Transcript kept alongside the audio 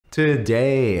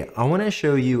Today, I want to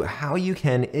show you how you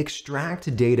can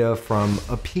extract data from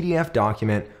a PDF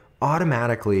document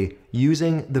automatically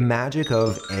using the magic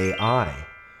of AI.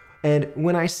 And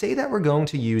when I say that we're going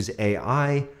to use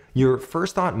AI, your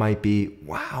first thought might be,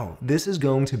 wow, this is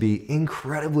going to be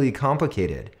incredibly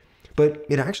complicated. But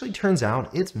it actually turns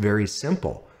out it's very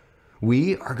simple.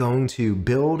 We are going to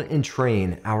build and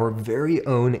train our very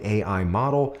own AI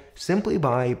model simply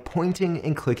by pointing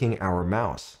and clicking our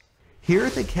mouse. Here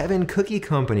at the Kevin Cookie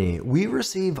Company, we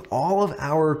receive all of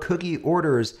our cookie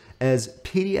orders as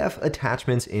PDF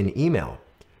attachments in email.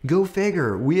 Go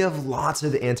figure, we have lots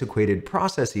of antiquated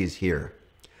processes here.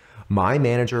 My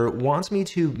manager wants me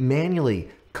to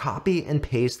manually copy and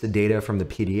paste the data from the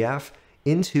PDF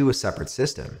into a separate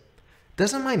system.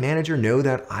 Doesn't my manager know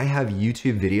that I have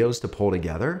YouTube videos to pull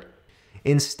together?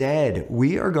 Instead,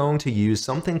 we are going to use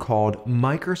something called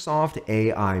Microsoft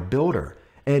AI Builder,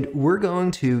 and we're going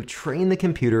to train the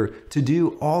computer to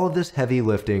do all of this heavy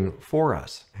lifting for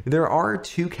us. There are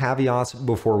two caveats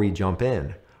before we jump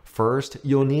in. First,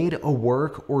 you'll need a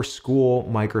work or school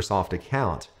Microsoft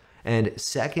account. And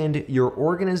second, your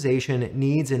organization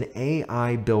needs an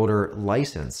AI Builder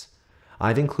license.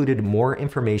 I've included more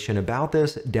information about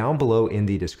this down below in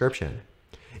the description.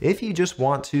 If you just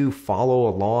want to follow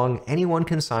along, anyone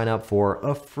can sign up for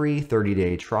a free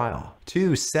 30-day trial.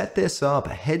 To set this up,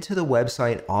 head to the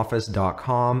website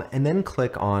office.com and then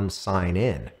click on Sign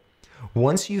In.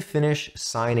 Once you finish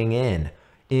signing in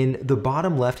the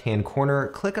bottom left-hand corner,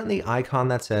 click on the icon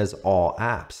that says All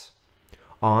Apps.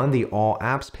 On the All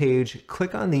Apps page,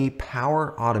 click on the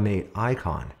Power Automate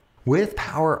icon. With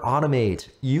Power Automate,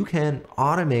 you can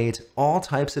automate all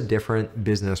types of different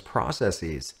business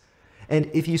processes. And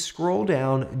if you scroll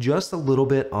down just a little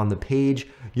bit on the page,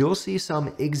 you'll see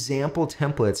some example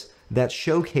templates that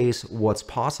showcase what's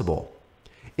possible.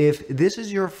 If this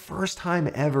is your first time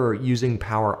ever using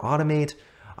Power Automate,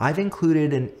 I've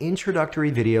included an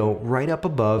introductory video right up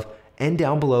above and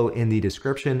down below in the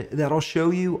description that'll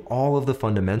show you all of the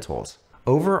fundamentals.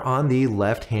 Over on the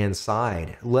left-hand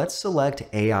side, let's select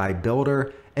AI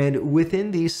Builder, and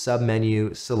within the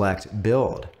submenu, select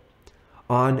Build.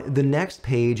 On the next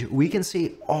page, we can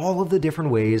see all of the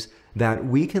different ways that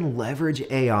we can leverage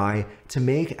AI to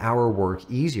make our work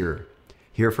easier.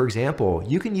 Here, for example,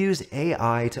 you can use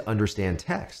AI to understand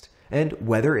text, and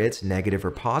whether it's negative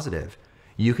or positive.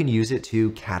 You can use it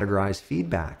to categorize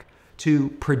feedback,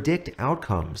 to predict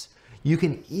outcomes. You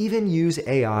can even use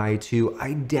AI to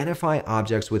identify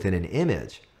objects within an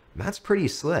image. That's pretty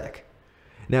slick.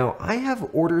 Now, I have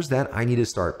orders that I need to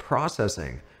start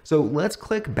processing. So let's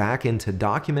click back into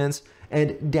Documents,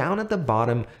 and down at the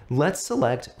bottom, let's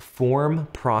select Form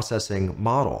Processing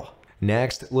Model.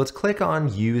 Next, let's click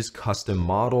on Use Custom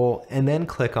Model, and then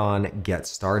click on Get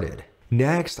Started.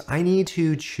 Next, I need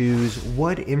to choose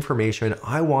what information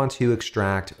I want to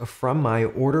extract from my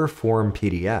order form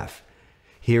PDF.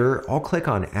 Here, I'll click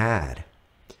on Add.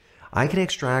 I can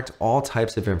extract all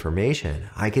types of information.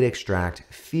 I can extract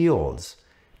fields,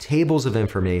 tables of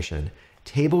information,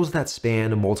 tables that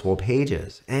span multiple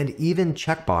pages, and even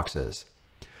checkboxes.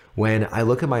 When I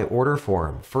look at my order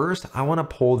form, first I want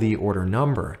to pull the order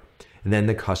number, then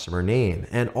the customer name,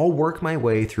 and I'll work my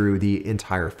way through the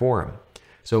entire form.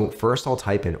 So first I'll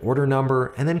type in order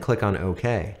number and then click on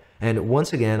OK. And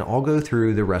once again, I'll go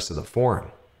through the rest of the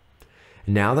form.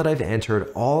 Now that I've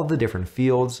entered all of the different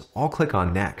fields, I'll click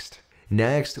on Next.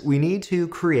 Next, we need to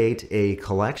create a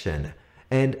collection.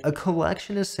 And a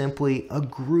collection is simply a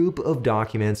group of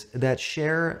documents that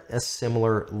share a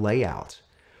similar layout.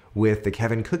 With the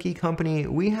Kevin Cookie Company,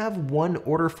 we have one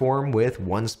order form with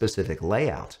one specific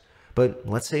layout. But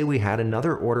let's say we had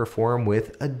another order form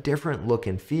with a different look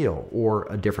and feel or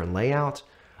a different layout.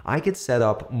 I could set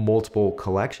up multiple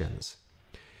collections.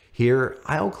 Here,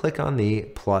 I'll click on the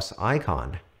plus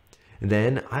icon.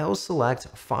 Then I'll select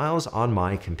Files on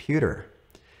my computer.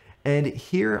 And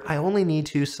here I only need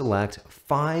to select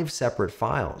 5 separate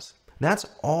files. That's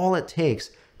all it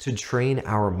takes to train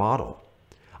our model.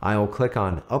 I'll click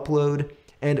on Upload,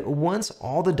 and once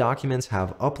all the documents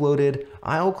have uploaded,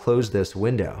 I'll close this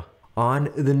window.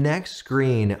 On the next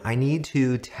screen, I need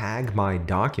to tag my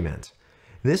document.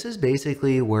 This is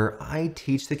basically where I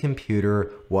teach the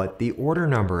computer what the order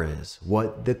number is,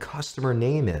 what the customer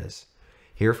name is.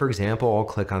 Here, for example, I'll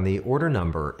click on the order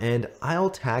number and I'll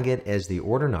tag it as the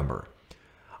order number.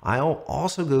 I'll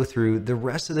also go through the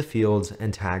rest of the fields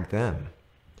and tag them.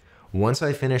 Once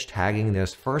I finish tagging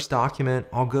this first document,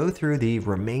 I'll go through the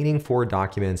remaining 4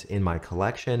 documents in my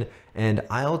collection and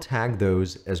I'll tag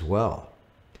those as well.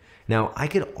 Now, I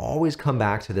could always come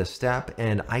back to this step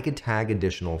and I could tag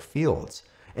additional fields.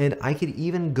 and I could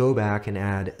even go back and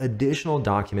add additional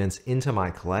documents into my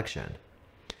collection.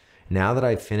 Now that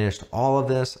I've finished all of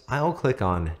this, I'll click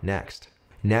on Next.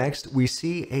 Next, we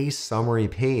see a summary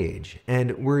page,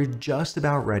 and we're just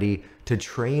about ready to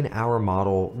train our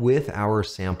model with our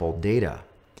sample data.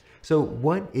 So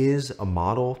what is a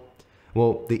model?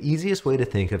 Well, the easiest way to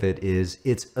think of it is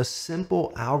it's a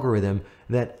simple algorithm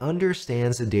that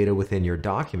understands the data within your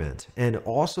document and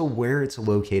also where it's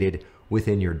located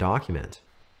within your document.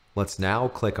 Let's now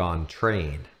click on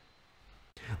Train.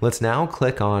 Let's now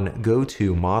click on Go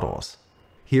to Models.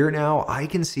 Here now I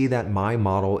can see that my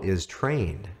model is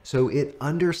trained, so it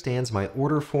understands my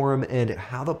order form and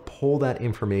how to pull that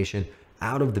information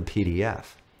out of the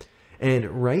PDF.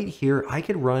 And right here I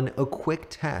could run a quick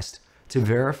test to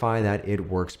verify that it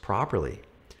works properly.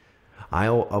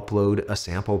 I'll upload a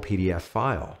sample PDF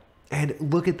file, and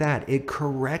look at that, it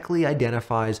correctly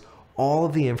identifies all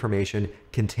of the information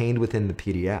contained within the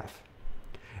PDF.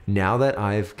 Now that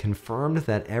I've confirmed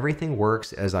that everything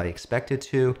works as I expect it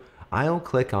to, I'll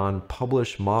click on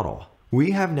Publish Model.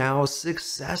 We have now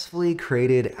successfully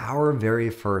created our very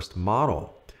first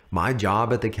model. My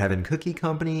job at the Kevin Cookie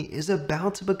Company is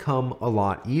about to become a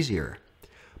lot easier.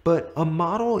 But a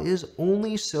model is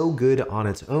only so good on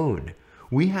its own.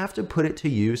 We have to put it to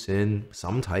use in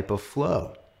some type of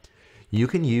flow. You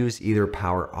can use either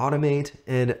Power Automate,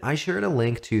 and I shared a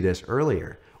link to this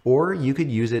earlier, or you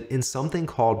could use it in something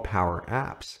called Power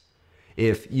Apps.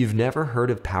 If you've never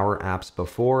heard of Power Apps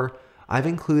before, I've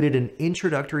included an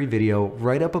introductory video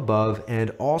right up above and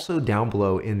also down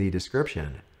below in the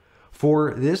description.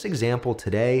 For this example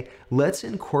today, let's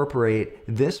incorporate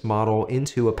this model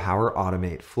into a Power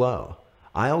Automate flow.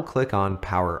 I'll click on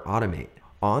Power Automate.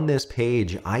 On this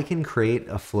page, I can create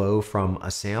a flow from a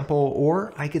sample,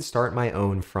 or I could start my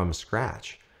own from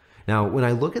scratch. Now, when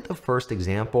I look at the first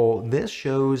example, this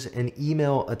shows an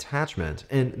email attachment,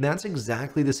 and that's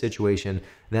exactly the situation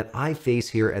that I face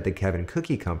here at the Kevin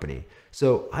Cookie Company.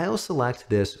 So I'll select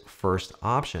this first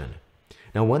option.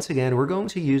 Now, once again, we're going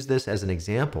to use this as an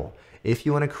example. If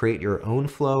you want to create your own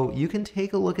flow, you can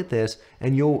take a look at this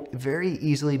and you'll very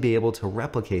easily be able to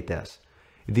replicate this.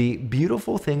 The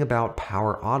beautiful thing about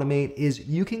Power Automate is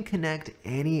you can connect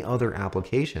any other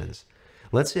applications.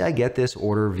 Let's say I get this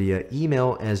order via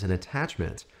email as an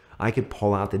attachment. I could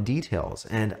pull out the details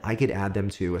and I could add them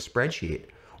to a spreadsheet,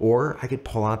 or I could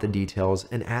pull out the details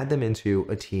and add them into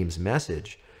a Teams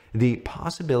message. The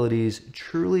possibilities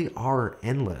truly are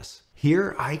endless.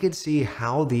 Here I could see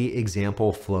how the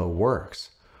example flow works.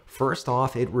 First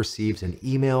off, it receives an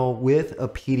email with a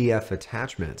PDF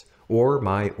attachment, or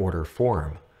my order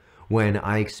form. When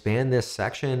I expand this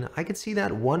section, I can see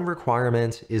that one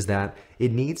requirement is that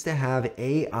it needs to have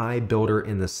AI Builder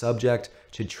in the subject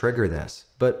to trigger this,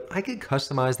 but I could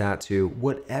customize that to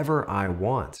whatever I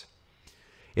want.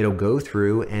 It'll go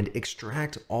through and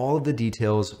extract all of the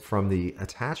details from the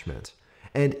attachment.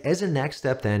 And as a next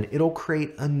step then, it'll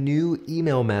create a new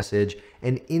email message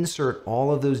and insert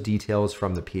all of those details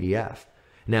from the PDF.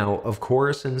 Now, of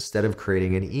course, instead of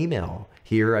creating an email,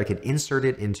 here I could insert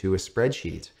it into a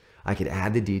spreadsheet. I could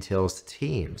add the details to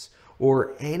Teams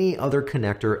or any other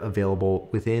connector available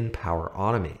within Power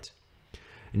Automate.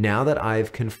 Now that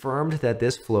I've confirmed that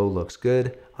this flow looks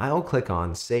good, I'll click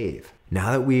on Save.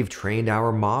 Now that we've trained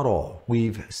our model,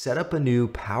 we've set up a new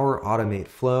Power Automate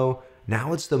flow,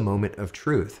 now it's the moment of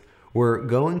truth. We're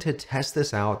going to test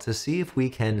this out to see if we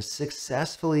can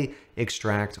successfully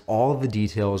extract all of the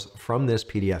details from this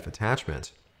PDF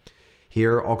attachment.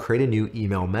 Here, I'll create a new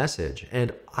email message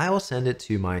and I'll send it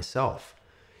to myself.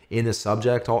 In the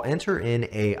subject, I'll enter in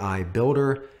AI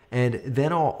Builder, and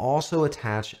then I'll also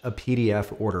attach a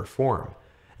PDF order form.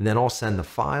 And then I'll send the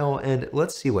file and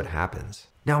let's see what happens.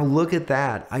 Now look at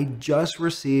that. I just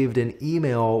received an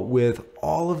email with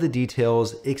all of the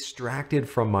details extracted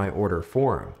from my order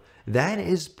form. That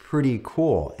is pretty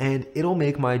cool, and it'll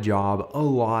make my job a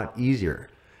lot easier.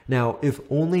 Now, if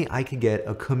only I could get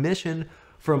a commission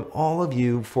from all of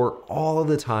you for all of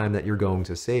the time that you're going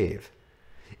to save.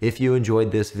 If you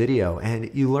enjoyed this video and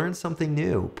you learned something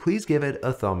new, please give it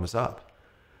a thumbs up.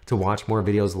 To watch more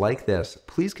videos like this,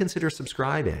 please consider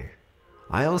subscribing.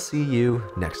 I'll see you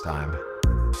next time.